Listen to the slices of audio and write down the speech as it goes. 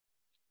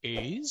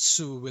Okay,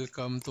 so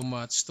welcome to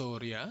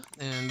Mathstoria,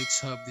 and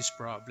let's have this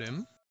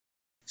problem.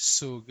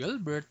 So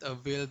Gilbert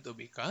availed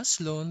of a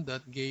cash loan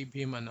that gave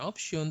him an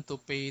option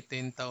to pay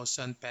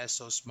 10,000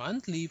 pesos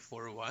monthly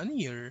for 1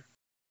 year.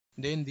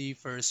 Then the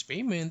first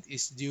payment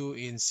is due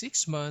in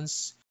 6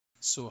 months.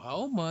 So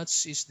how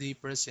much is the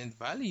present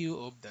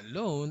value of the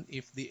loan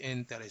if the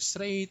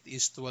interest rate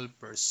is 12%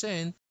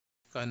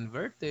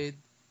 converted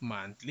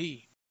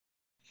monthly?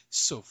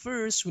 So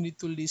first, we need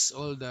to list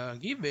all the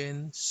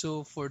given.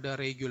 So for the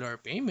regular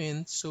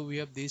payment, so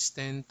we have this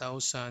 10,000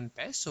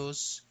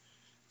 pesos.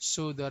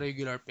 So the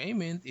regular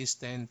payment is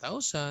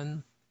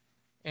 10,000.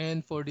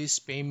 And for this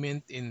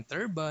payment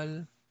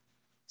interval,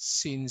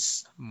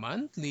 since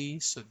monthly,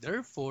 so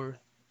therefore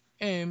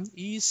M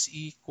is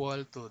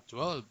equal to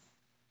 12.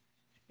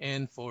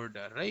 And for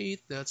the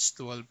rate, that's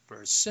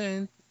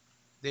 12%.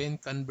 Then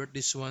convert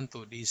this one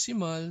to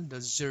decimal,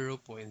 that's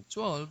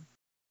 0.12.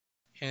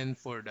 And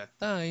for the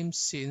time,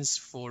 since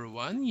for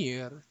 1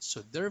 year,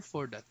 so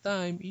therefore the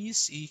time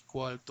is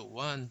equal to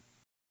 1.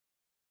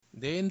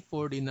 Then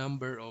for the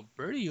number of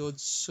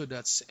periods, so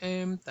that's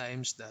m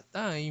times the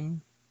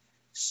time.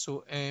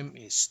 So m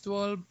is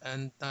 12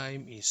 and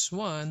time is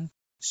 1.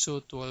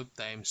 So 12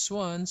 times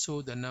 1,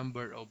 so the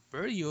number of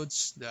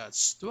periods,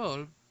 that's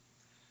 12.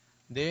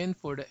 Then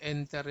for the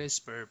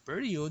interest per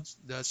period,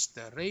 that's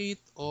the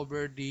rate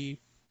over the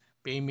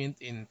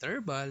payment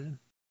interval.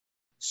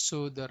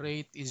 So the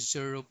rate is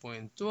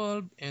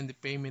 0.12 and the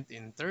payment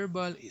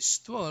interval is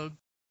 12.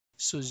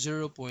 So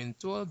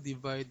 0.12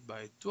 divided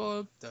by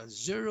 12, that's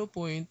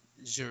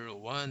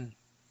 0.01.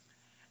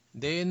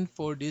 Then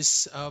for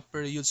this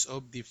periods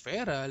of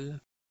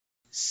deferral,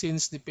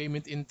 since the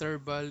payment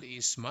interval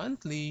is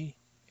monthly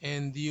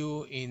and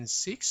due in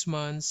 6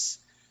 months,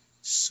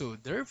 so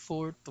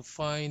therefore to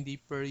find the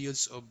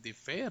periods of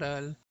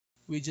deferral,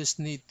 we just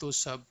need to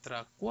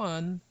subtract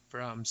 1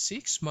 from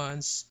 6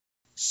 months.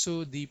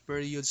 So the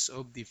periods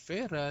of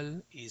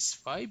deferral is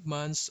 5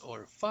 months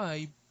or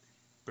 5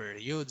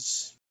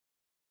 periods.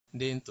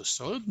 Then to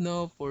solve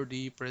now for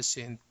the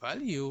present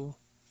value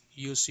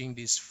using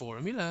this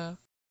formula,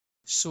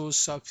 so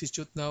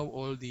substitute now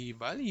all the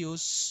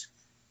values.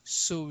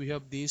 So we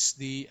have this,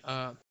 the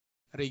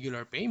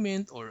regular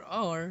payment or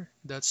R,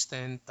 that's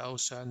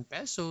 10,000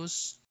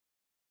 pesos.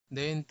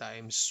 Then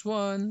times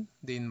 1,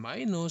 then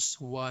minus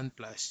 1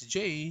 plus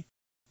j.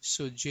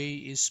 So j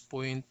is zero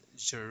point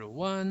zero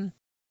 0.01.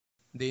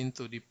 Then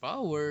to the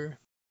power,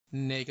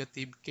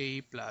 negative k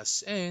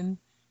plus n.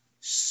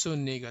 So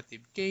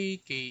negative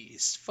k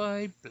is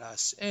 5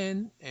 plus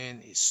n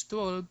is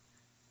 12.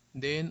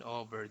 Then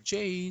over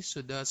j,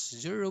 so that's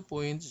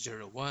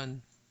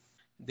 0.01.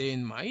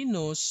 Then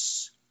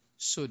minus,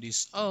 so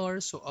this r,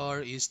 so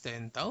r is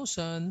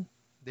 10,000.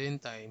 Then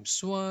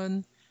times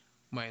 1,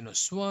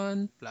 minus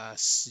 1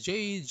 plus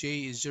j is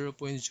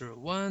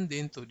 0.01,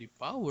 then to the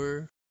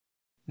power,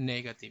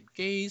 negative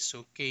k,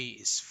 so k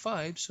is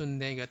 5, so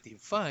negative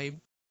 5,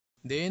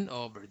 then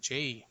over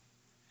j.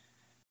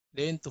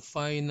 Then to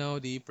find now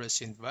the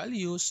present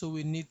value, so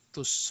we need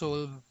to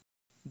solve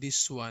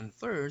this one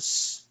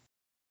first.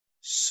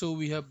 So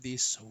we have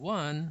this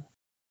 1,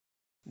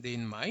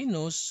 then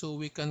minus, so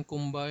we can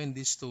combine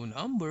these two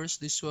numbers.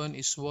 This one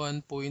is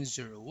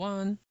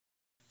 1.01,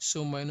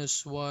 so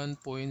minus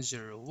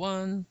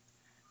 1.01,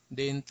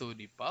 then to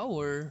the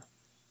power,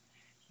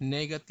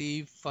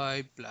 negative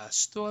 5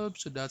 plus 12,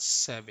 so that's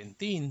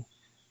 17.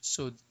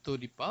 So to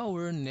the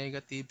power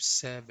negative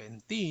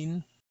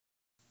 17,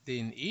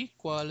 then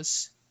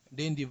equals,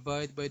 then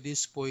divide by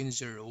this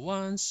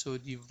 0.01, so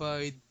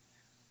divide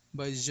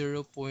by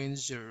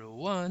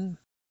 0.01,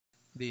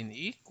 then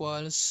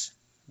equals,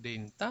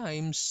 then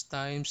times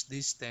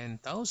this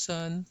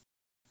 10,000,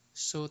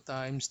 so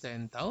times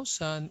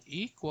 10,000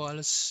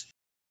 equals,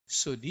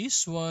 so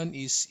this one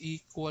is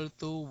equal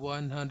to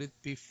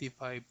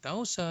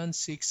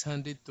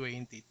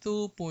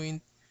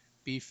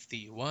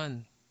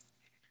 155,622.51.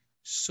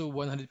 So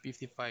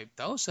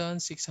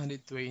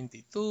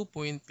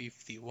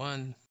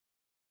 155,622.51.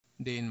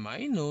 Then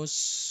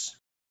minus,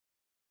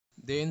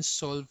 then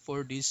solve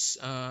for this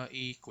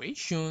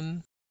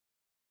equation.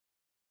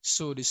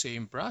 So the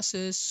same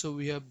process. So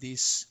we have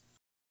this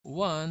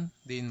 1,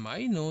 then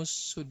minus,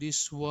 so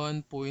this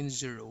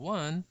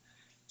 1.01.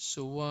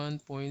 So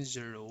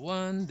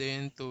 1.01,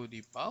 then to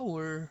the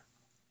power,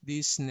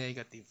 this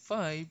negative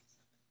 5,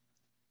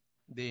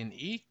 then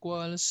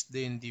equals,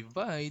 then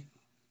divide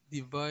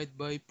by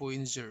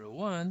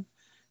 0.01,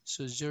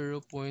 so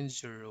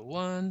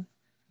 0.01,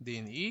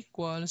 then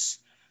equals,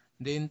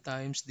 then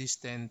times this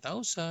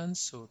 10,000,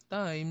 so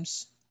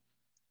times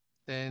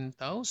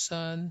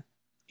 10,000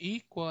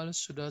 equals,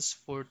 so that's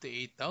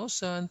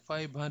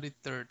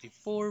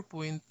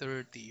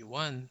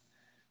 48,534.31.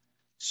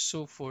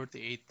 So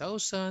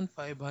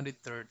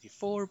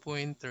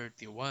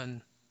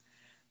 48,534.31.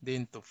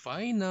 Then to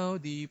find now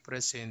the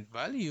present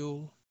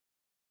value,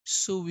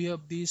 so we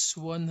have this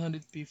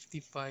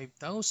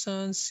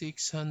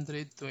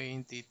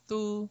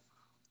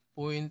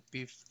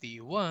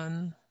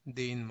 155,622.51,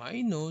 then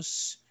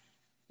minus,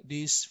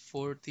 this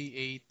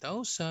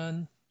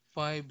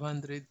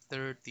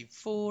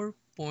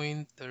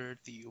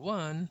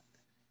 48,534.31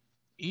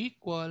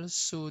 equals,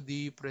 so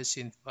the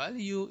present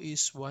value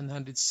is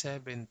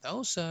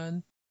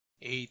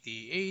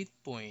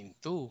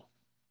 107,088.2.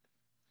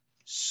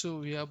 So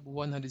we have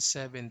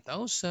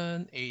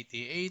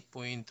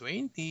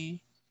 107,088.20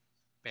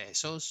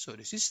 pesos. So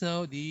this is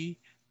now the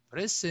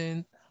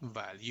present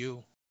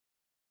value.